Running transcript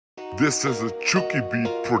This is a Chucky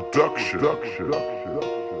Beat production.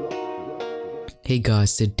 Hey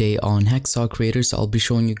guys, today on Hacksaw Creators, I'll be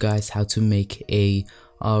showing you guys how to make a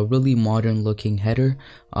really modern looking header,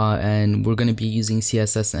 and we're going to be using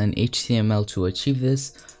CSS and HTML to achieve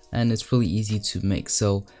this, and it's really easy to make.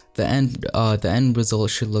 So the end result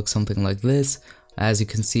should look something like this. As you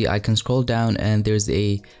can see, I can scroll down and there's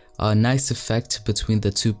a nice effect between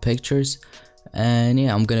the two pictures. And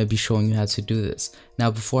yeah, I'm gonna be showing you how to do this. Now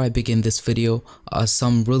before I begin this video,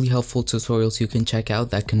 some really helpful tutorials you can check out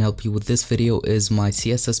that can help you with this video is my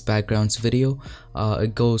CSS backgrounds video.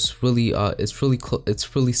 It goes really it's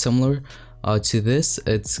really similar to this.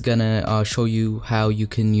 It's gonna show you how you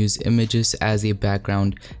can use images as a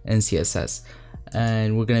background in CSS,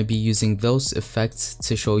 and we're gonna be using those effects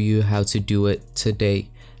to show you how to do it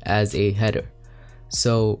today as a header.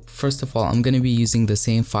 So first of all, I'm going to be using the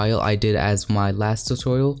same file I did as my last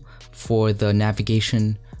tutorial for the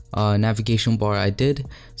navigation bar I did.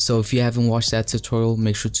 So if you haven't watched that tutorial,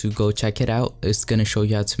 make sure to go check it out. It's going to show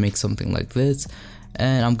you how to make something like this,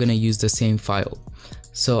 and I'm going to use the same file.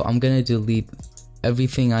 So I'm going to delete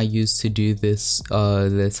everything I used to do this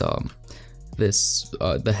the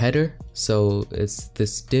header. So it's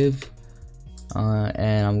this div,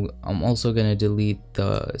 and I'm also going to delete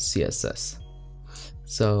the CSS.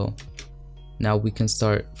 So now we can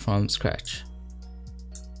start from scratch.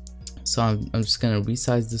 So I'm just gonna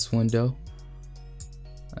resize this window,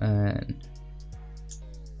 and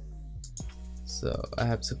so I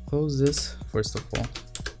have to close this first of all.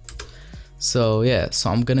 So yeah, so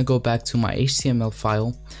I'm gonna go back to my HTML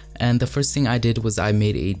file, and the first thing I did was I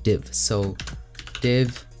made a div. So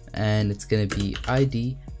div, and it's gonna be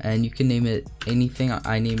ID, and you can name it anything.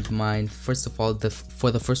 I named mine, first of all,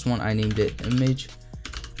 for the first one I named it image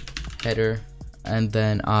header, and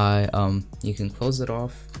then you can close it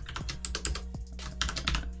off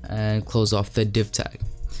and close off the div tag.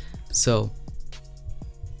 So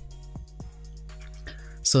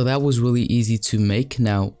that was really easy to make.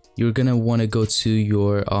 Now you're gonna want to go to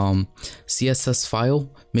your CSS file,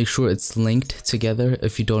 make sure it's linked together.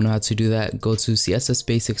 If you don't know how to do that, go to CSS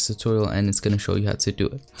basics tutorial and it's gonna show you how to do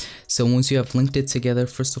it. So once you have linked it together,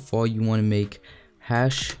 first of all you want to make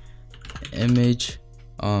hash image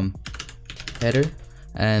header,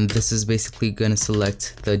 and this is basically gonna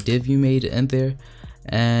select the div you made in there.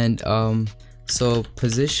 And so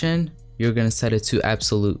position, you're gonna set it to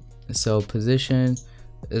absolute. So position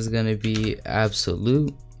is gonna be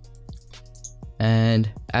absolute, and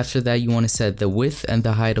after that you want to set the width and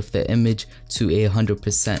the height of the image to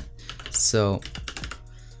 100%. So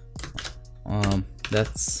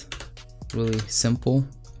that's really simple.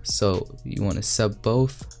 So you want to set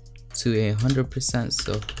both to 100%,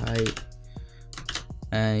 so height,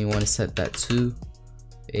 and you want to set that to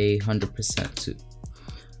 100% too.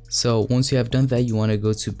 So once you have done that, you want to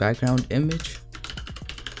go to background image,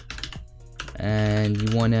 and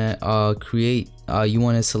you want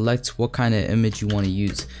to select what kind of image you want to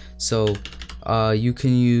use. So you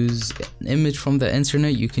can use an image from the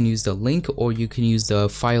internet, you can use the link, or you can use the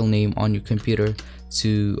file name on your computer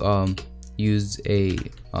to use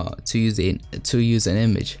an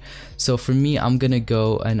image. So for me, I'm gonna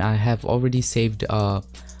go, and I have already saved I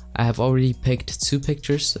have already picked two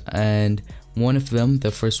pictures, and one of them,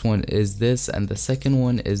 the first one is this and the second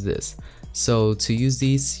one is this. So to use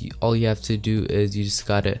these, all you have to do is you just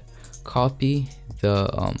gotta copy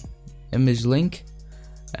the image link,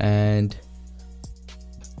 and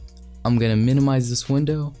I'm gonna minimize this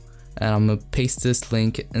window, and I'm gonna paste this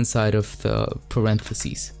link inside of the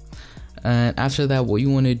parentheses. And after that, what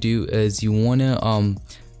you want to do is you want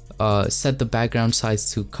to set the background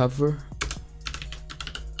size to cover,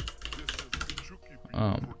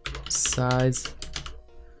 size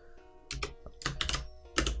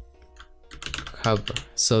cover.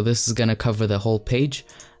 So this is gonna cover the whole page.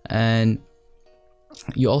 And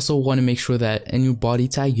you also want to make sure that in your body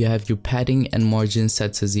tag you have your padding and margin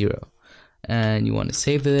set to 0, and you want to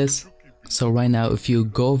save this. So right now, if you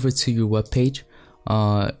go over to your web page,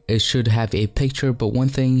 it should have a picture, but one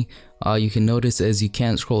thing you can notice is you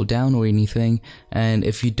can't scroll down or anything. And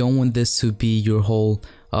if you don't want this to be your whole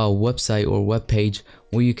website or web page,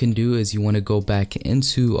 what you can do is you want to go back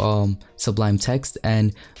into Sublime Text,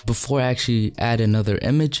 and before I actually add another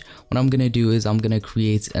image, what I'm gonna do is I'm gonna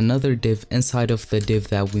create another div inside of the div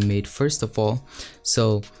that we made first of all.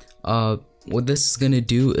 So what this is gonna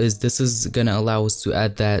do is this is gonna allow us to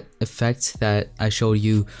add that effect that I showed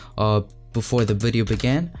you before the video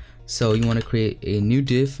began. So you want to create a new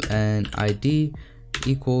div, and ID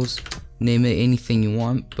equals, name it anything you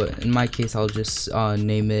want, but in my case I'll just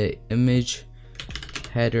name it image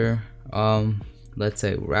header let's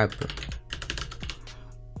say wrapper.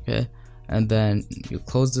 Okay, and then you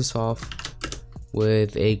close this off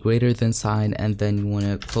with a greater than sign, and then you want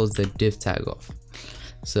to close the div tag off.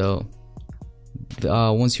 So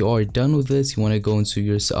once you are done with this, you want to go into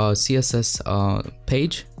your CSS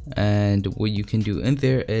page, and what you can do in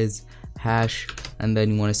there is hash, and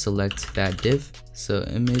then you want to select that div. So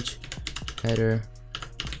image, header,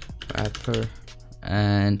 wrapper,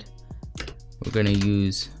 and we're gonna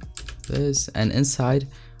use this, and inside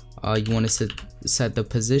you want to set the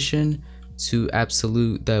position to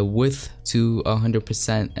absolute, the width to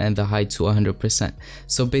 100%, and the height to 100%.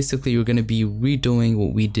 So basically you're going to be redoing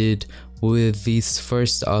what we did with these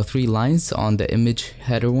first 3 lines on the image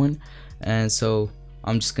header one, and so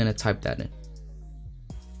I'm just going to type that in.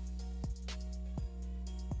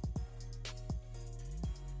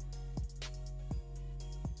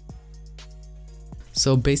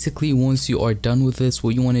 So basically once you are done with this,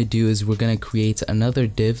 what you want to do is we're going to create another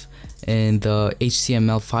div in the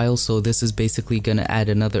HTML file. So this is basically going to add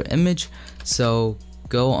another image. So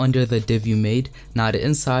go under the div you made, not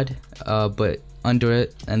inside, but under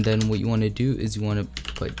it, and then what you want to do is you want to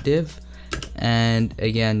put div, and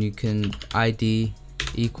again you can id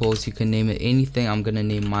equals, you can name it anything. I'm going to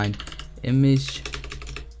name mine image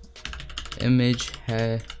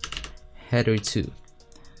header 2.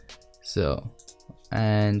 So,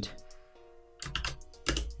 and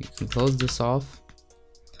you can close this off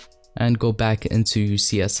and go back into your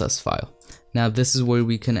CSS file. Now this is where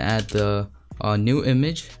we can add the new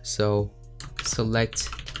image. So select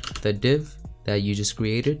the div that you just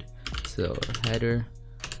created, so header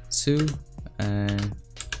 2, and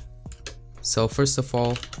so first of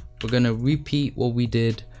all we're gonna repeat what we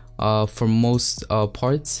did for most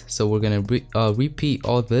parts. So we're gonna repeat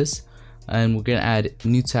all this, and we're gonna add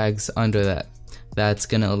new tags under that. That's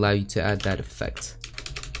gonna allow you to add that effect.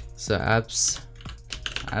 So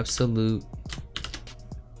absolute,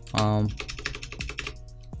 I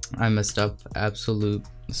messed up, absolute.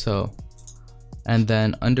 So, and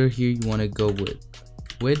then under here you want to go with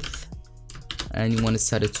width, and you want to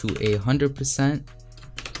set it to 100%.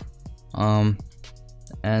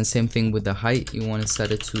 And same thing with the height, you want to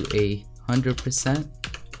set it to 100%.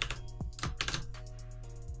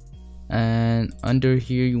 And under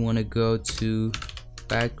here you want to go to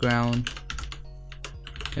background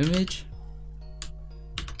image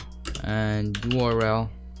and URL,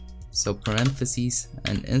 so parentheses,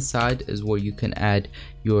 and inside is where you can add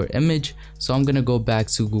your image. So I'm gonna go back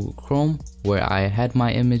to Google Chrome where I had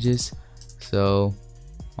my images. So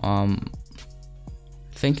I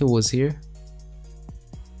think it was here,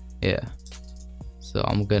 yeah. So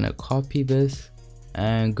I'm gonna copy this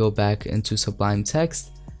and go back into Sublime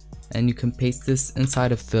Text, and you can paste this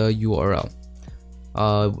inside of the URL,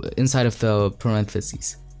 inside of the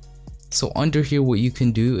parentheses. So under here what you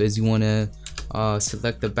can do is you want to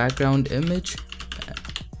select the background image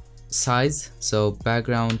size, so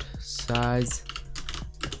background size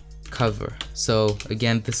cover. So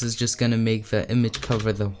again, this is just going to make the image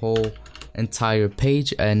cover the whole entire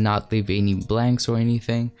page and not leave any blanks or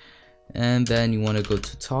anything. And then you want to go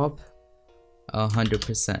to top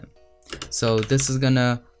 100%. So this is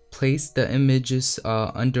gonna place the images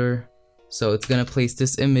under, so it's gonna place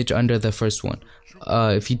this image under the first one.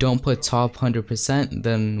 If you don't put top 100%,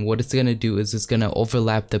 then what it's gonna do is it's gonna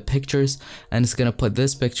overlap the pictures, and it's gonna put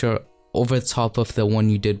this picture over the top of the one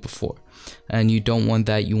you did before, and you don't want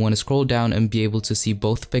that. You want to scroll down and be able to see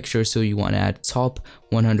both pictures, so you want to add top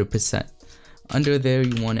 100%. Under there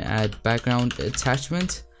you want to add background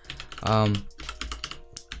attachment.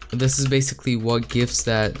 This is basically what gives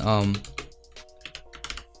that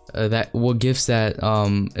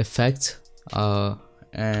effect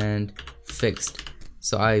and fixed.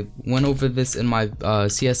 So I went over this in my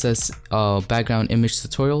CSS background image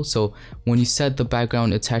tutorial. So when you set the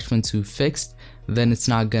background attachment to fixed, then it's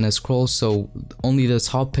not gonna scroll, so only the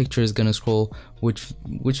top picture is gonna scroll, which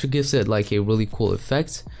gives it like a really cool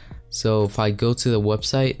effect. So if I go to the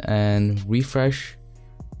website and refresh,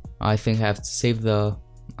 I think I have to save the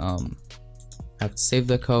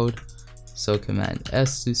code. So Command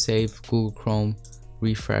S to save, Google Chrome,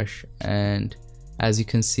 refresh, and as you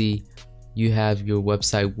can see, you have your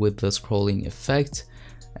website with the scrolling effect.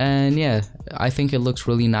 And yeah, I think it looks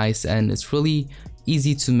really nice, and it's really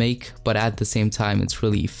easy to make, but at the same time it's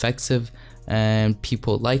really effective and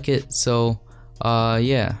people like it. So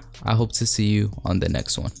yeah, I hope to see you on the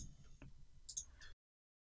next one.